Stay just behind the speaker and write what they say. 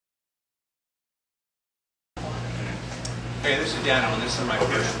Hey, this is Dano, and this is my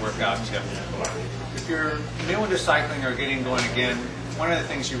first workout tip. If you're new into cycling or getting going again, one of the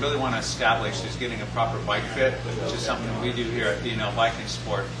things you really want to establish is getting a proper bike fit, which is something we do here at Dano Biking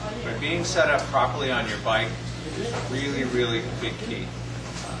Sport. But being set up properly on your bike is really, really big key.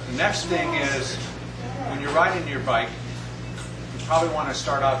 The next thing is, when you're riding your bike, you probably want to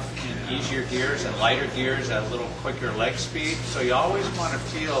start off in easier gears and lighter gears at a little quicker leg speed. So you always want to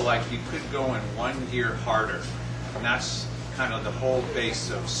feel like you could go in one gear harder. And that's kind of the whole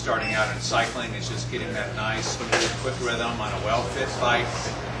base of starting out in cycling, is just getting that nice, smooth, quick rhythm on a well-fit bike,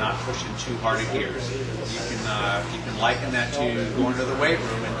 not pushing too hard of gears. You can liken that to going to the weight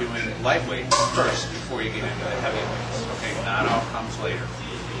room and doing lightweight first before you get into the heavy weights. Okay, that all comes later.